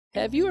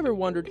Have you ever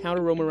wondered how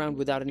to roam around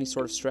without any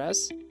sort of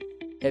stress?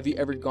 Have you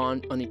ever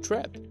gone on a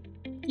trip?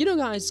 You know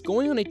guys,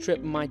 going on a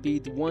trip might be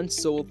the one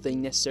sole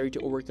thing necessary to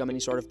overcome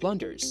any sort of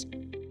blunders.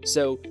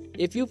 So,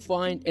 if you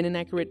find an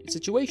inaccurate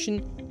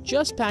situation,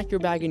 just pack your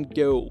bag and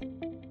go.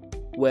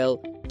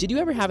 Well, did you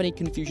ever have any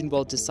confusion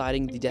while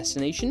deciding the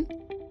destination?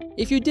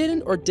 If you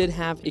didn't or did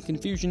have a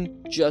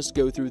confusion, just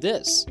go through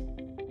this.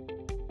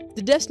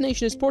 The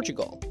destination is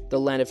Portugal, the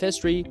land of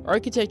history,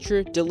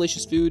 architecture,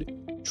 delicious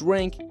food,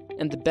 drink,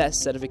 and the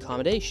best set of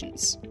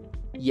accommodations.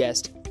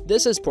 Yes,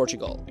 this is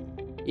Portugal.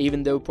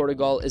 Even though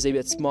Portugal is a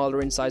bit smaller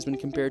in size when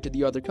compared to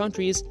the other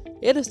countries,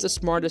 it is the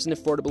smartest and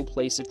affordable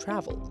place to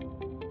travel.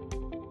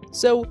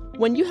 So,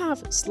 when you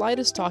have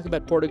slightest talk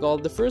about Portugal,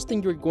 the first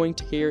thing you're going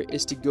to hear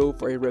is to go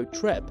for a road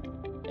trip,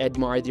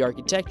 admire the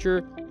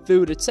architecture,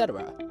 food,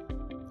 etc.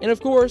 And of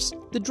course,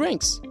 the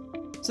drinks.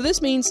 So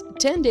this means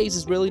 10 days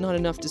is really not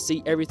enough to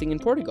see everything in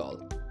Portugal,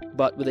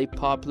 but with a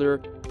popular,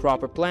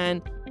 proper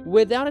plan,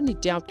 without any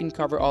doubt can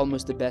cover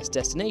almost the best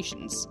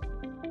destinations.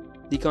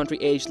 The country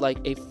aged like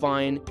a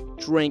fine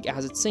drink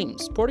as it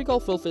seems. Portugal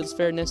fulfills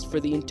fairness for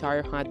the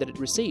entire hype that it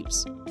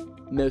receives.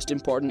 Most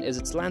important is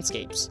its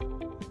landscapes.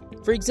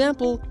 For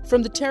example,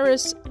 from the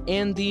terrace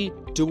and the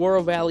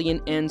Douro Valley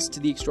and ends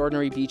to the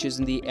extraordinary beaches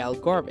in the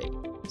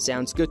Algarve.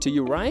 Sounds good to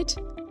you, right?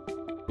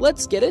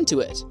 Let's get into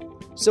it.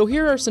 So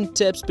here are some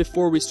tips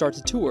before we start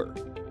the tour.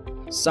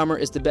 Summer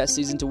is the best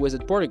season to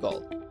visit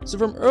Portugal. So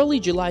from early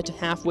July to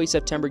halfway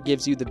September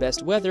gives you the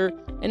best weather.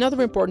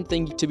 Another important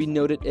thing to be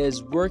noted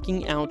is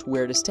working out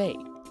where to stay.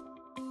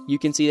 You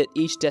can see that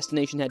each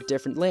destination had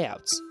different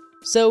layouts.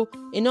 So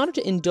in order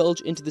to indulge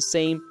into the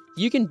same,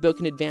 you can book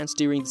in advance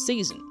during the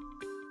season.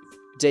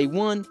 Day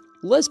 1,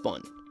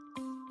 Lisbon.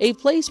 A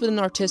place with an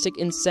artistic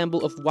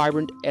ensemble of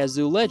vibrant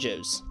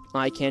azulejos,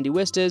 eye candy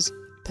vistas,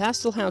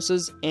 pastel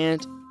houses,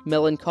 and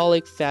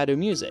melancholic fado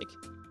music.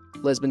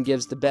 Lisbon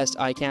gives the best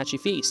eye-catchy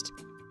feast.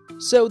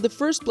 So the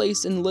first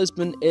place in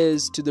Lisbon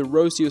is to the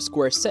Rocio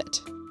Square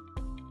sit.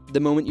 The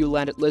moment you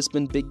land at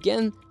Lisbon,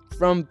 begin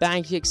from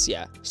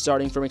Bagixia,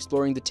 starting from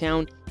exploring the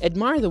town,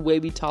 admire the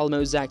wavy tall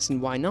mosaics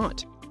and why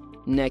not.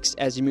 Next,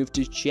 as you move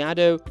to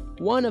Chiado,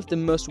 one of the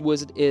most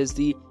visited is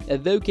the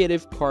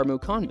evocative Carmo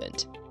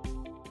convent.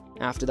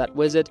 After that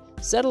visit,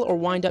 settle or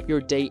wind up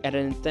your day at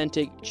an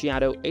authentic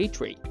Chiado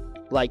eatery,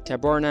 like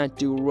Taberna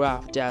do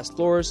Rua das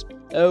Flores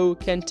ou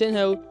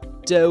Cantinho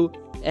do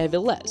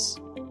Avilés.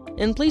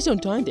 And please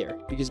don't dine there,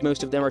 because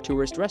most of them are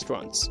tourist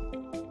restaurants.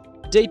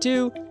 Day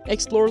 2,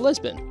 explore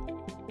Lisbon.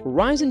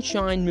 Rise and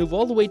shine, move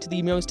all the way to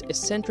the most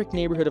eccentric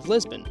neighborhood of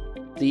Lisbon,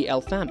 the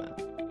Alfama.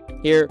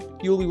 Here,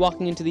 you will be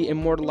walking into the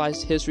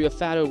immortalized history of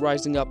Fado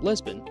rising up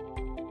Lisbon.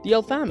 The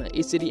Alfama,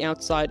 a city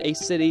outside a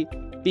city,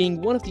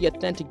 being one of the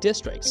authentic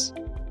districts.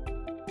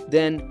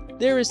 Then,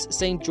 there is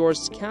St.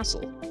 George's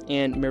Castle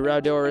and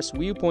Miradores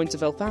viewpoints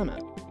of Alfama,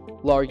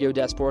 Largo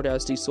das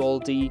Portas de Sol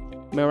de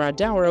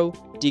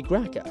Miradouro de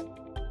Graca.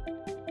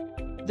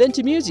 Then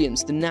to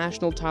museums, the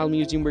National Tile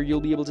Museum where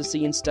you'll be able to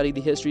see and study the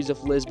histories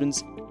of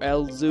Lisbon's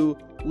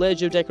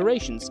azulejo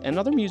decorations, and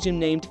another museum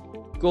named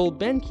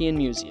Gulbenkian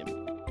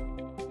Museum.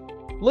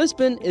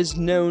 Lisbon is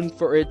known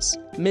for its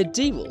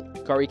medieval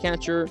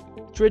caricature,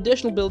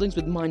 traditional buildings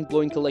with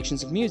mind-blowing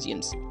collections of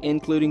museums,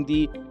 including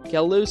the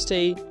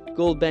Calouste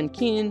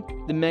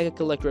Gulbenkian, the mega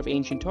collector of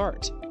ancient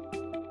art.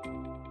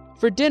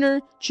 For dinner,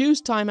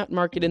 choose Time Out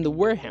Market in the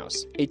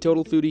Warehouse, a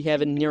total foodie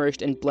heaven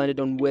nourished and blended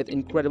on with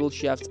incredible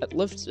chefs at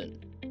Lisbon.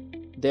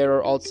 There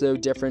are also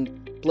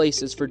different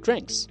places for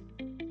drinks.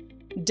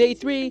 Day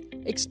 3,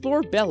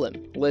 explore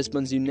Belém,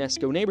 Lisbon's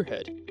UNESCO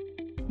neighborhood.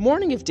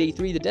 Morning of Day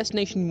 3, the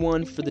destination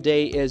 1 for the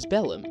day is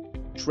Belém.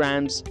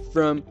 Trams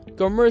from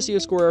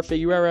Comércio Square or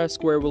Figueira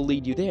Square will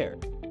lead you there.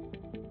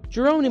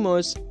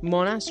 Jerónimos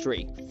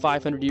Monastery,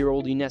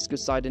 500-year-old UNESCO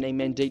site and a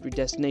mandatory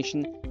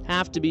destination,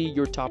 have to be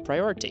your top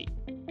priority.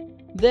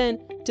 Then,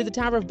 to the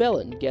Tower of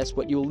Belém, guess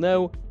what you'll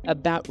know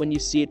about when you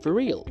see it for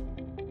real.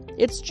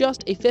 It's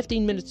just a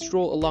 15-minute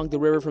stroll along the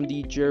river from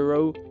the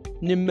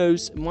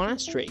Jerónimos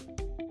Monastery.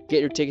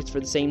 Get your tickets for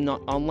the same not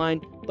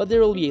online, but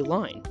there will be a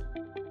line.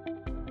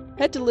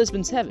 Head to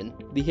Lisbon's Heaven,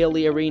 the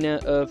hilly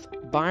arena of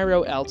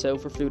Bairro Alto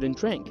for food and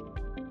drink.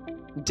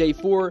 Day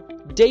 4,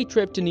 day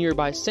trip to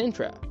nearby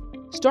Sintra.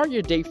 Start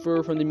your day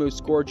 4 from the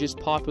most gorgeous,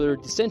 popular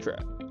de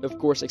Sintra. Of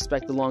course,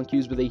 expect the long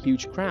queues with a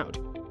huge crowd.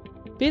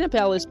 Pena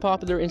Palace,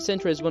 popular in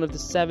Sintra, is one of the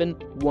 7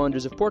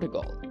 wonders of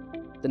Portugal.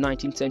 The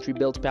 19th century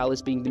built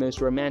palace being the most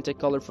romantic,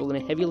 colorful,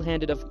 and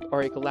heavy-handed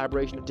or a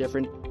collaboration of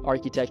different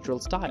architectural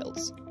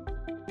styles.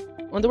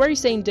 On the very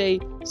same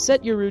day,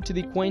 set your route to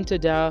the Quinta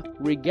da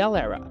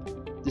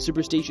Regaleira, the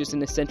superstitious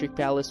and eccentric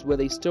palace with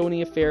a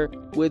stony affair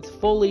with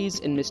follies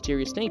and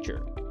mysterious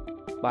nature.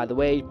 By the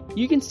way,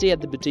 you can stay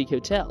at the Boutique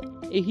Hotel,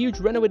 a huge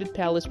renovated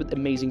palace with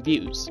amazing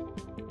views.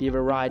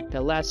 Viva Ride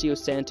Palacio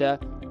Santa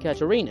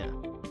Catarina.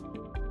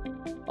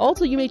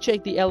 Also, you may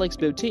check the Alex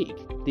Boutique,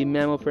 the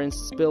Memo Prince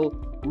Spill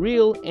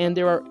Real, and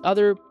there are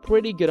other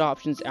pretty good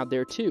options out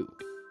there too.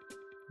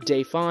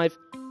 Day 5.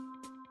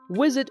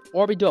 Visit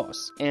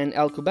Orbidos and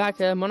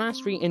Alcobaça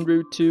Monastery en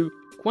route to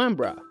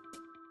Coimbra.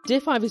 Day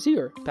 5 is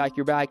here. Pack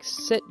your bags,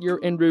 set your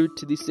en route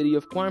to the city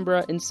of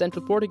Coimbra in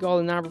central Portugal,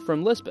 an hour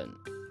from Lisbon.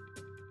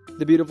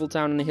 The beautiful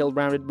town on a hill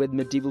rounded with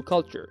medieval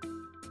culture.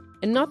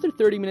 Another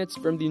 30 minutes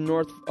from the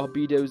north of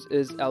Bidos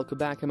is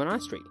Alcobaça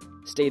Monastery.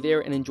 Stay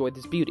there and enjoy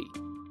this beauty.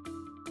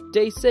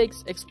 Day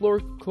 6, explore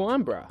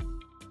Coimbra.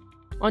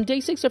 On day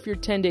 6 of your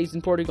 10 days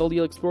in Portugal,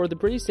 you'll explore the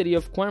pretty city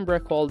of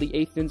Coimbra called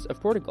the Athens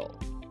of Portugal.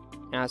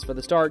 As for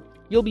the start,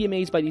 you'll be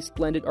amazed by the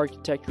splendid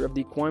architecture of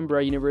the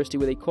Coimbra University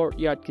with a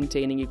courtyard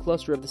containing a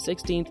cluster of the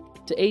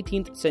 16th to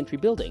 18th century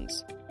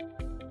buildings.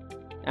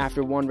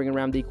 After wandering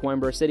around the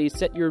Coimbra city,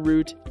 set your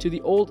route to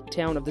the old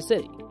town of the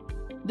city.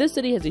 This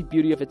city has a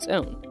beauty of its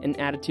own, an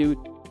attitude,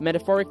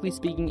 metaphorically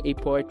speaking, a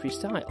poetry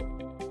style.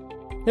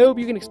 Hope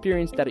you can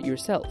experience that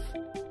yourself.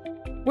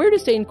 Where to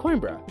stay in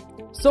Coimbra?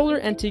 Solar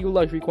Antigua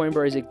Luxury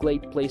Coimbra is a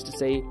great place to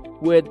stay,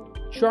 with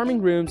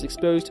charming rooms,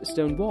 exposed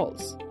stone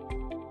walls.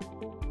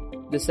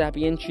 The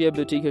Sapientia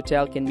Boutique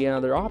Hotel can be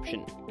another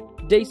option.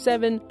 Day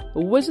 7,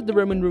 visit the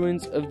Roman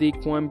ruins of the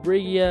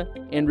Coimbra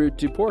en route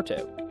to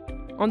Porto.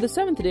 On the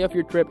 7th day of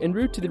your trip, en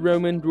route to the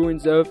Roman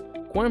ruins of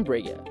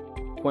Coimbra.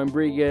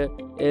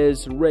 Coimbra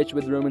is rich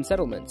with Roman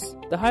settlements.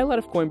 The highlight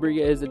of Coimbra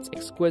is its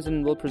exquisite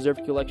and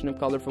well-preserved collection of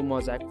colorful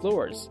mosaic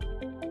floors.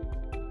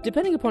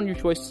 Depending upon your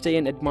choice to stay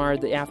and admire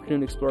the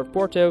afternoon explore of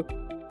Porto,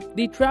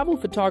 the travel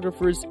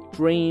photographer's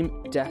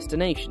dream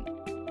destination.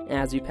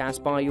 As you pass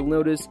by, you'll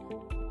notice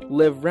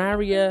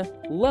Livraria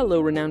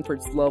Lello, renowned for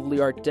its lovely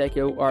Art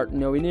Deco, Art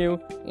Nouveau,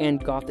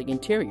 and Gothic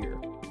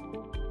interior.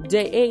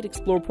 Day 8,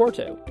 explore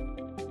Porto.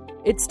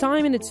 It's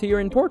time and it's here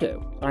in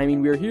Porto. I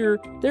mean, we're here.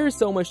 There is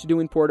so much to do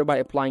in Porto by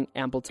applying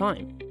ample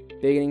time.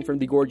 Beginning from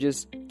the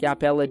gorgeous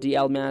Capella de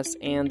Almas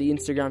and the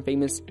Instagram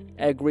famous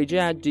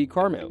Igreja de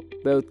Carmo,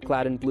 both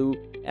clad in blue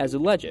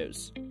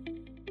azulejos.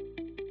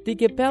 The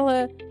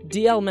Capella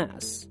de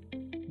Almas,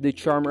 the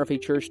charmer of a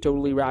church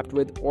totally wrapped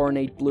with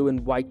ornate blue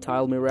and white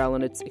tile mural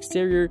on its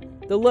exterior,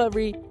 the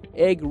lovely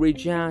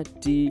Igreja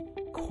de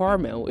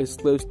Carmo is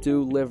close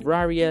to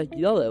Livraria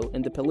Yellow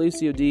and the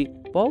Palacio de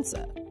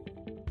Bolsa.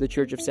 The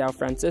Church of São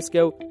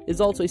Francisco is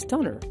also a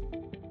stunner.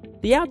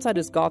 The outside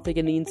is Gothic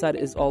and the inside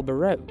is all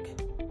Baroque.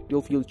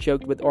 You'll feel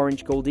choked with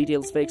orange gold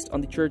details fixed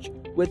on the church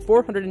with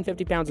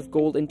 450 pounds of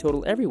gold in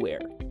total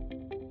everywhere.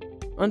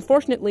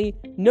 Unfortunately,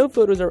 no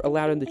photos are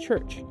allowed in the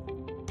church.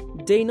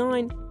 Day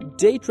 9,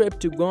 day trip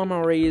to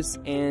Guimarães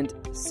and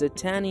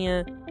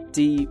Setânia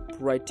de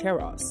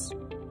Prateras.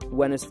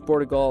 Venice,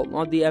 Portugal,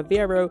 on the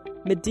Aveiro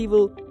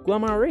medieval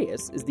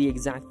Guimarães is the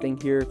exact thing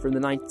here from the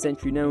 9th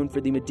century, known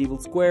for the medieval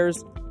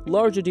squares,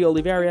 Largo de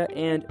Oliveira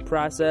and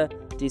Praça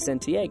de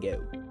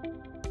Santiago.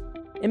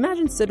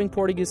 Imagine sipping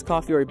Portuguese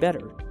coffee or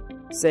better,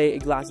 say a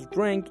glass of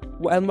drink,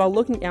 and while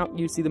looking out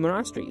you see the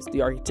monasteries,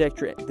 the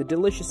architecture, the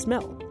delicious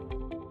smell.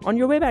 On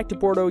your way back to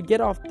Porto,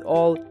 get off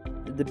all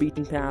the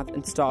beaten path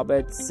and stop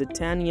at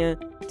Setânia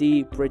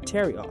de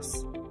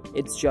Prateras.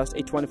 It's just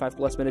a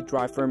 25+ minute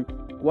drive from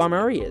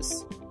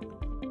Guimarães.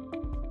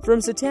 From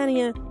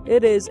Setânia,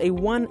 it is a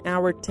 1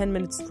 hour 10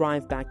 minutes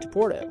drive back to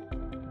Porto.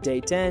 Day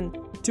 10,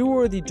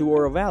 tour the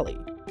Douro Valley.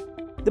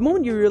 The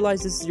moment you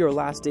realize this is your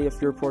last day of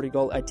your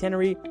Portugal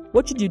itinerary,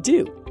 what should you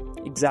do?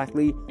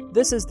 Exactly,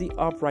 this is the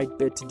upright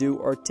bit to do,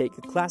 or take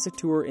a classic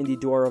tour in the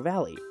Douro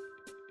Valley.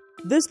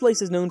 This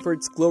place is known for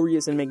its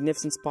glorious and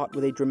magnificent spot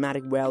with a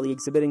dramatic valley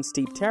exhibiting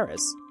steep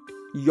terrace,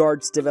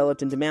 yards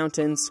developed into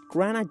mountains,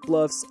 granite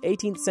bluffs,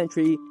 18th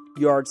century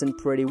yards, and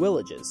pretty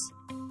villages.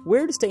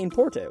 Where to stay in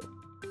Porto?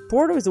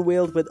 Porto is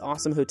awiled with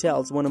awesome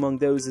hotels. One among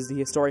those is the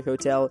historic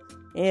hotel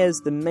as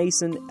the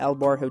Maison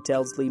Albar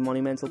Hotel's Le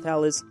Monumental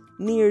Palace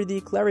near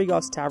the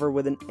Clerigos Tower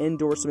with an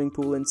indoor swimming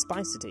pool in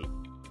Spa City.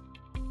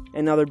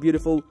 Another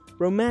beautiful,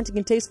 romantic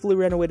and tastefully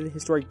renovated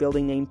historic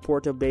building named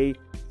Porto Bay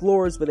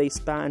Flores with a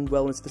spa and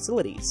wellness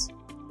facilities.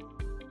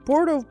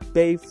 Porto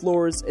Bay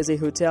Flores is a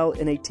hotel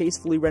in a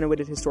tastefully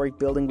renovated historic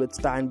building with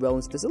spa and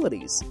wellness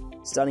facilities.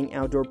 Stunning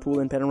outdoor pool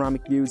and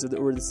panoramic views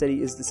over the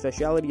city is the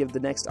speciality of the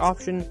next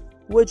option,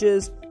 which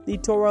is the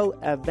Torre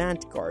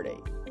Avant-Garde.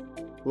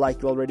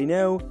 Like you already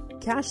know,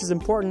 cash is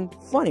important,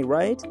 funny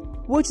right?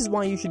 Which is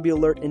why you should be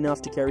alert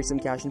enough to carry some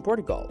cash in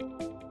Portugal.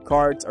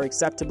 Cards are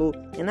acceptable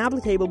and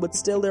applicable, but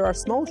still there are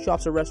small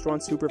shops or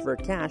restaurants who prefer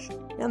cash,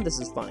 and this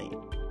is funny.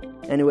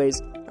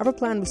 Anyways, our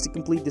plan was to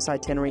complete this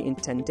itinerary in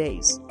 10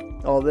 days.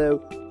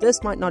 Although,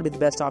 this might not be the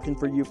best option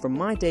for you from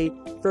my day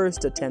 1st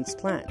to 10th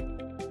plan.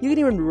 You can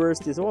even reverse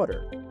this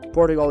order.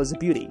 Portugal is a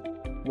beauty.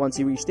 Once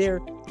you reach there,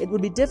 it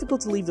would be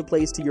difficult to leave the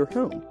place to your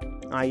home.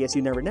 I guess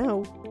you never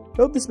know.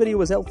 Hope this video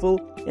was helpful,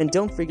 and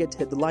don't forget to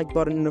hit the like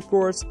button, and of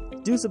course,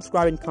 do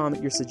subscribe and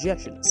comment your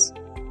suggestions.